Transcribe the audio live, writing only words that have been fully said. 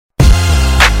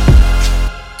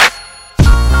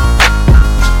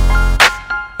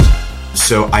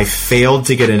So I failed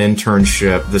to get an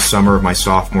internship the summer of my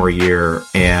sophomore year,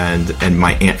 and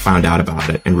my aunt found out about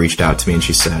it and reached out to me, and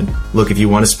she said, look, if you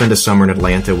want to spend a summer in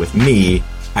Atlanta with me,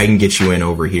 I can get you in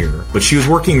over here. But she was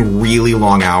working really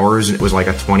long hours, and it was like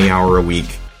a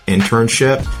 20-hour-a-week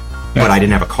internship. But I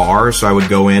didn't have a car, so I would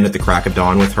go in at the crack of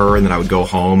dawn with her, and then I would go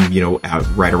home,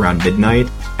 right around midnight,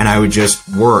 and I would just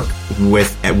work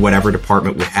at whatever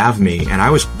department would have me. And I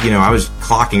was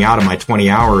clocking out of my 20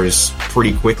 hours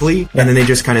pretty quickly, and then they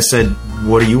just kind of said,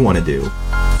 what do you want to do?